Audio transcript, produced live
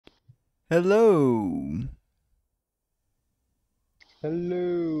Hello.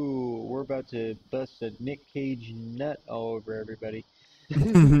 Hello, we're about to bust a Nick Cage nut all over everybody.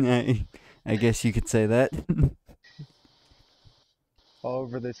 I guess you could say that. All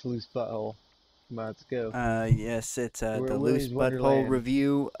over this loose butthole. Come on, let's go. Yes, it's We're the at Loose Willy's Butthole Wonderland.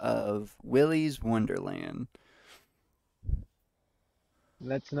 review of Willy's Wonderland.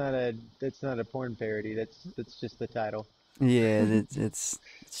 That's not a porn parody. That's just the title. Yeah, it's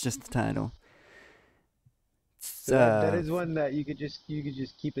just the title. It's, So that is one that you could just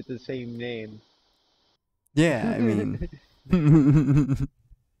keep it the same name. yeah, I mean,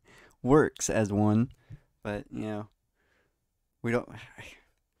 works as one, but we don't.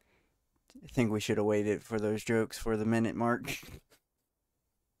 I think we should have waited for those jokes for the minute mark.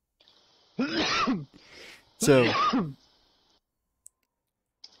 So,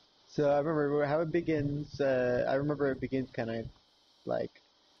 So I remember how it begins. I remember it begins kind of like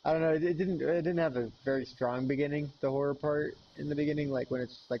I don't know. It didn't have a very strong beginning. The horror part in the beginning, like when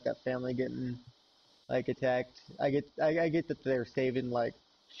it's like that family getting like attacked. I get that they're saving like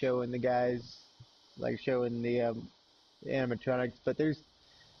showing the guys, like showing the animatronics, but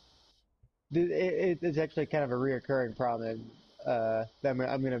it's actually kind of a reoccurring problem that I'm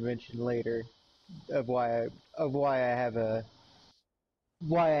gonna mention later of why I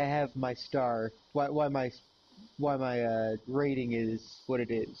have my star, why my rating is what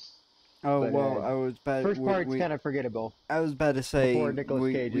it is. oh But well, first part's kind of forgettable I was about to say before Nicolas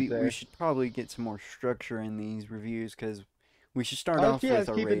Cage is we there. should probably get some more structure in these reviews because we should start I was off yeah, I with was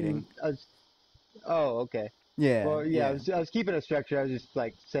our rating. keeping. Oh, okay. Yeah, Well, yeah, I yeah. was I was keeping a structure. I was just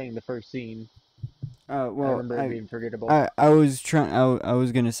like saying the first scene. I Well, remember it I being forgettable. I was trying. I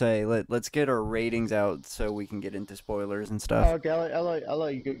was gonna say let's get our ratings out so we can get into spoilers and Oh, stuff. okay, I'll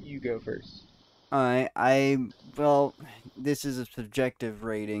let you go first. I well, this is a subjective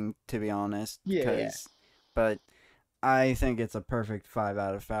rating to be honest, Yeah, yeah. but I think it's a perfect 5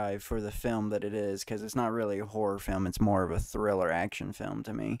 out of 5 for the film that it is because it's not really a horror film; it's more of a thriller action film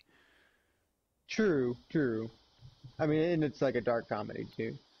to me. True, true. I mean, and it's like a dark comedy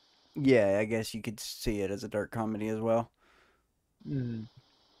too. Yeah, I guess you could see it as a dark comedy as well. Mm.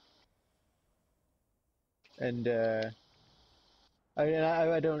 And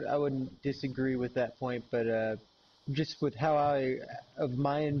I wouldn't disagree with that point, but just with how of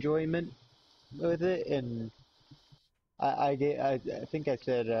my enjoyment with it, and I think I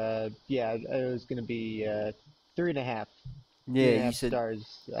said yeah, it was gonna be three and a half, three Yeah, and a half stars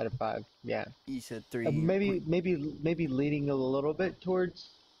out of five. Yeah. you said Maybe leaning a little bit towards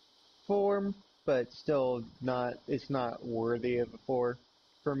form, but still not. It's not worthy of a four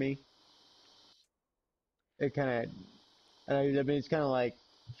for me. It kind of. I mean, it's kind of like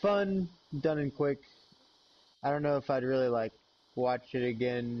fun, done and quick. I don't know if I'd really like watch it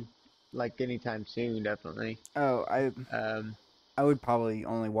again, like anytime soon. Definitely. Oh, Um. I would probably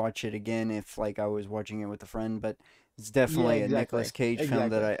only watch it again if like I was watching it with a friend, but it's Yeah. definitely a Nicolas Exactly. Cage film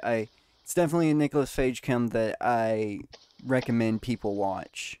that Exactly. I it's definitely a Nicolas Cage film that I recommend people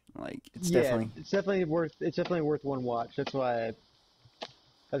watch. Like it's Yeah. definitely It's definitely worth. It's definitely worth one watch. That's why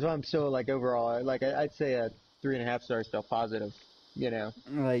I'm so like overall. Like I'd say a three and a half star still positive. You know.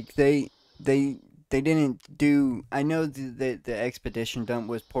 like they they didn't do. I know the expedition dump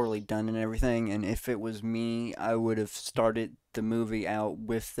was poorly done and everything, and if it was me, I would have started the movie out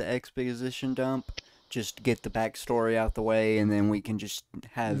with the exposition dump, just to get the backstory out the way, and then we can just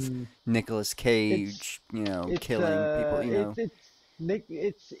have Mm. Nicolas It's Cage, it's killing people.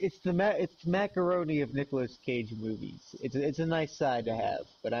 it's macaroni of Nicolas Cage movies. It's a nice side to have,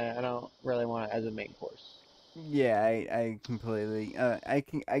 but I don't really want it as a main course. Yeah, I completely.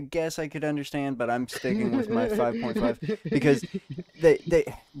 I guess I could understand, but I'm sticking with my 5.5 because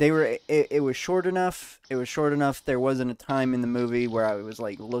they were. It was short enough. It was short enough. There wasn't a time in the movie where I was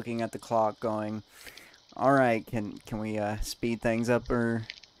like looking at the clock, going, "All right, can we speed things up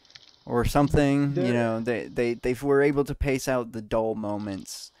or something?" the They were able to pace out the dull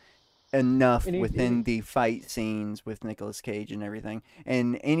moments enough any within the fight scenes with Nicolas Cage and everything.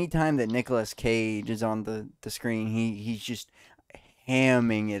 And anytime that Nicolas Cage is on the screen, he's just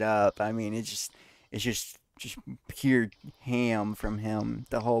hamming it up. I mean, it's just pure ham from him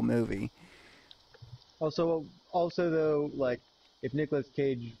the whole movie. also though like if Nicolas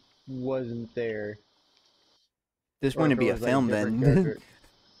Cage wasn't there This or if wouldn't it be a was like a film different then. character,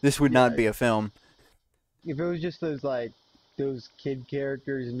 This would not yeah, be a film. if it was just those kid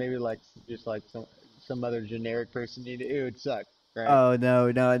characters and maybe like just like some other generic person, it would suck, right? Oh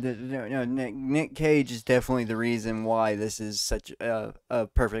no! Nick Cage is definitely the reason why this is such a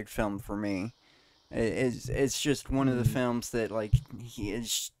perfect film for me. It's just one of the Mm. films that like he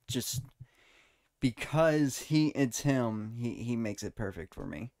is just because it's him, he makes it perfect for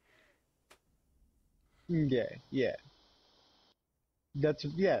me. Yeah, yeah.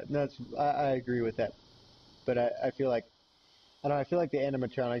 I agree with that. But I feel like I don't know, I feel like the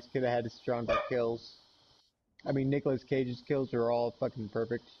animatronics could have had stronger kills. I mean, Nicolas Cage's kills are all fucking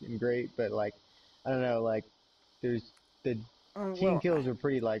perfect and great, but like, I don't know, like, there's the teen Well, kills are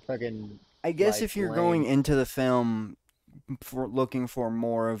pretty like fucking I guess like if you're going lame. into the film for looking for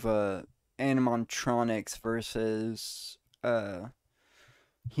more of a animatronics versus I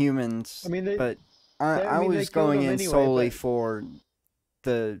humans, mean, but I I mean they was killed going him in anyway, solely but for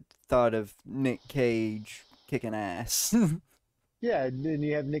the thought of Nick Cage kicking ass. yeah, then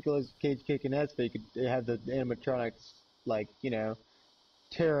you have Nicolas Cage kicking ass, but you could have the animatronics like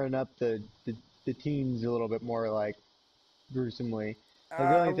tearing up the teens a little bit more like gruesomely. Like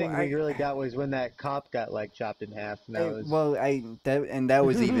the only thing we really got was when that cop got like chopped in half, and that was well, that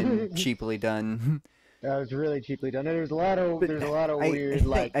was even cheaply done. that was really cheaply done. And But there's a lot of I weird think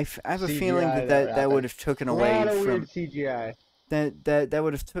like I have a feeling CGI that that would happened. have taken A lot away of from weird CGI. that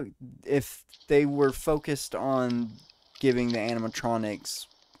would have took if they were focused on giving the animatronics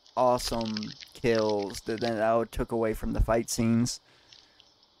awesome kills. Then that would took away from the fight scenes.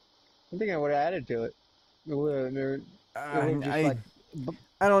 I think I would have added to it. It would have just I like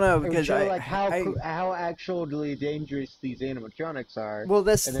I don't know it would because show like I how actually dangerous these animatronics are, well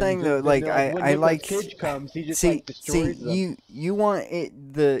that's the and thing though. then like like when I Nicolas like Cage comes, he just see like destroys them. you want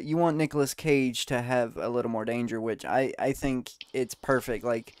you want Nicolas Cage to have a little more danger, which I think it's perfect.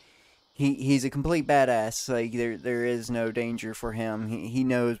 Like he's a complete badass. Like there is no danger for him. He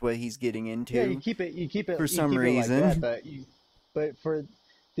knows what he's getting Yeah, into for you some keep it like that, reason. but for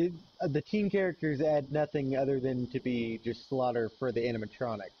the teen characters add nothing other than to be just slaughter for the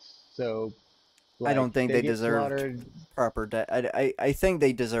animatronics. So I like don't think they they get deserved slaughtered. proper death. I think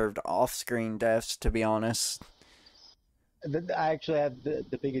they deserved off-screen deaths, to be honest. I actually have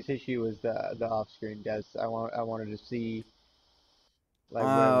the biggest issue was the off-screen deaths. I wanted to see like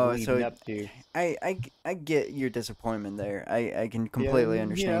what it was Oh, leading so up to. I get your disappointment there. I can Yeah, completely you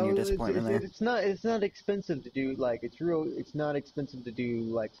understand your know, disappointment there. it's not expensive to do like it's not expensive to do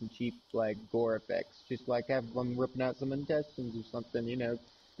like some cheap like gore effects. Just like have them ripping out some intestines or something,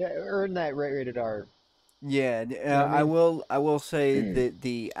 yeah, earn that rated R. Yeah, You know what I mean? I will say that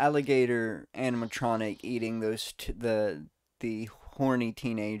the alligator animatronic eating the horny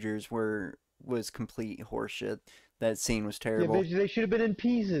teenagers was complete horseshit. That scene was Yeah, terrible. they should have been in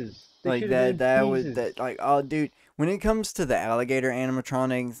pieces. They Like should have been in that was pieces. that like oh dude, when it comes to the alligator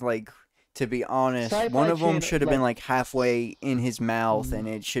animatronics, like to be honest, one Sci-Fi of them Channel should have been like like halfway in his mouth, mm, and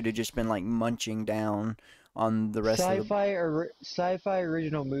it should have just been like munching down on the rest of the. sci-fi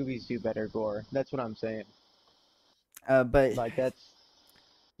original movies do better gore. That's what I'm saying. But Like that's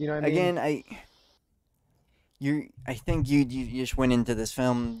you know what I mean? again, I think you just went into this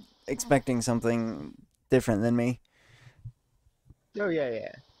film expecting something different than me. Oh yeah,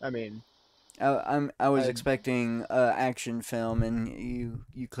 yeah. I mean, I was I expecting a action film, and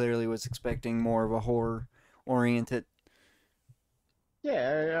you clearly was expecting more of a horror oriented.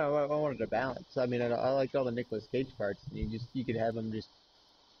 yeah, I wanted a balance. I mean, I liked all the Nicolas Cage parts. And you could have them just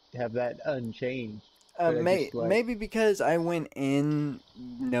have that unchanged. But I just like Maybe because I went in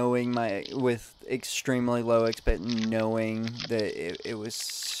knowing my with extremely low expect knowing that it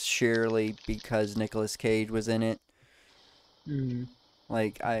was surely because Nicolas Cage was in it. mm,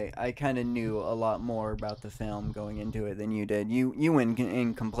 Like I kind of knew a lot more about the film going into it than you did. You went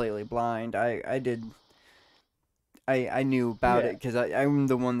in completely blind. I did. I knew about yeah. it because I'm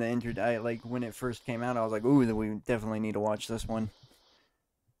the one that entered. I like when it first came out. I was like, ooh, we definitely need to watch this one.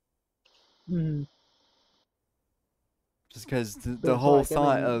 Mm. Just because But the it's whole like I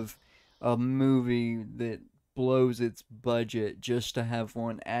thought mean, of a movie that blows its budget just to have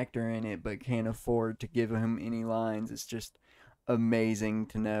one actor in it but can't afford to give him any lines, it's just amazing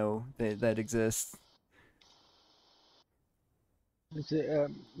to know that that exists.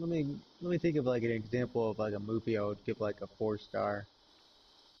 let me think of like an example of like a movie I would give like a 4 star.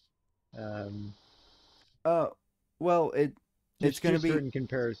 Um, Uh, well, it's gonna just for be in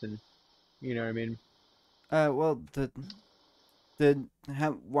comparison. You know what I mean? well the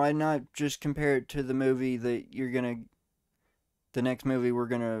how why not just compare it to the movie that the next movie we're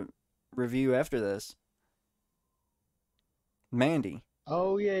gonna review after this, Mandy.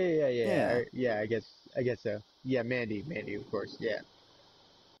 Oh Yeah. yeah. I guess so. Yeah, Mandy, of course. Yeah,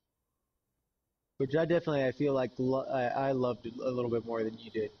 which I feel like I loved it a little bit more than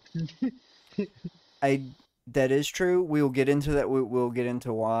you did. I That is true. We'll get into that. We'll get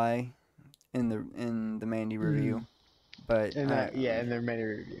into why in the Mandy Mm. review. But And yeah, and their many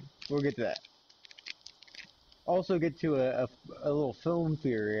review. We'll get to that. also get to a little film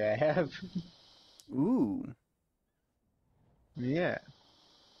theory I have. Ooh. Yeah.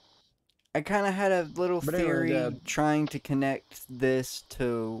 I kind of had a little But anyway, theory trying to connect this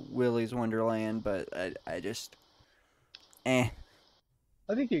to Willy's Wonderland, but I just, eh.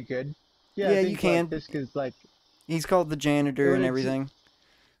 I think you could. Yeah, I Yeah, you think like can. this because like He's called the janitor when and it's everything,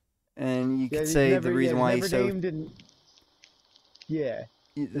 and you yeah could say he's never named and yeah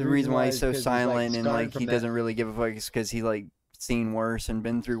the the reason reason why why he's is so because he's like silent and scarred like he from that. doesn't really give a fuck is because he like seen worse and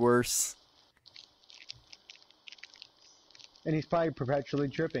been through worse. And he's probably perpetually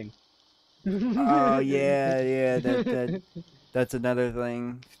tripping. Oh yeah, that's another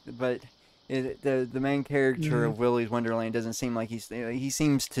thing. But the main character Mhm. of Willy's Wonderland doesn't seem like he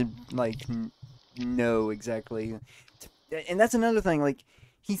seems to like know exactly, and that's another thing. Like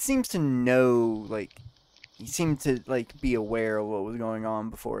he seems to know, like he seemed to like be aware of what was going on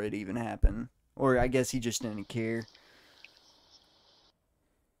before it even happened, or I guess he just didn't care.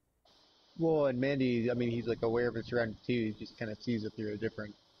 Well, and Mandy, I mean, he's like aware of his surroundings too. He just kind of sees it through a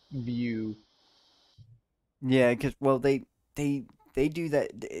different view. Yeah, because well they do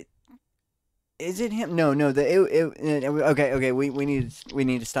that. Is it him? No, no. Okay. We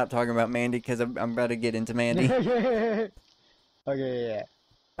need to stop talking about Mandy because I'm about to get into Mandy. Okay, yeah.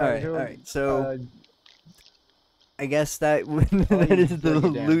 All right, All so right. So uh, I guess that I'll let that you is the break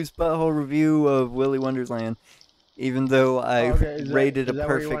it down. loose butthole review of Willy Wonderland. Even though Oh, I okay, rated a is that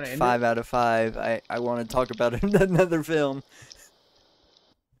where you want perfect to end it? 5 out of 5, I want to talk about another film.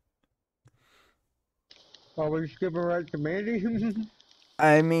 Oh, we're skipping right to Mandy.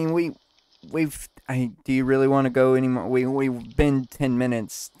 I mean, we've. Do you really want to go anymore? We've been 10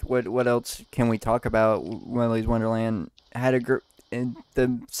 minutes. What else can we talk about? Willy's Wonderland had a and the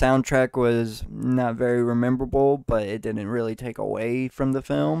soundtrack was not very memorable, but it didn't really take away from the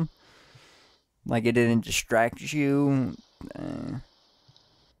film. Like it didn't distract you. Uh,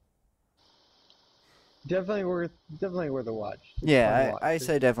 Definitely worth a watch. It's a fun yeah, watch. I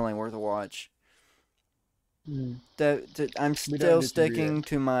say definitely worth a watch. Mm, I'm we don't still disagree there. sticking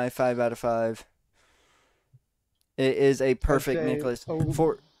to my 5 out of 5. It is a I'd perfect say, Nicholas oh,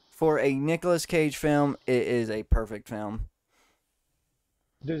 for a Nicolas Cage film. It is a perfect film.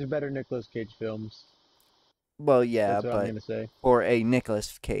 there's better Nicolas Cage films. Well, yeah, That's what I'm but gonna say. for a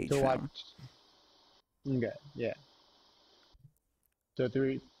Nicolas Cage To watch. film. Okay, yeah. So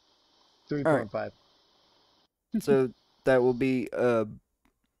three All right, point five. so that will be bye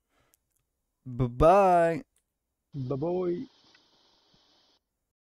bye. Bye boy.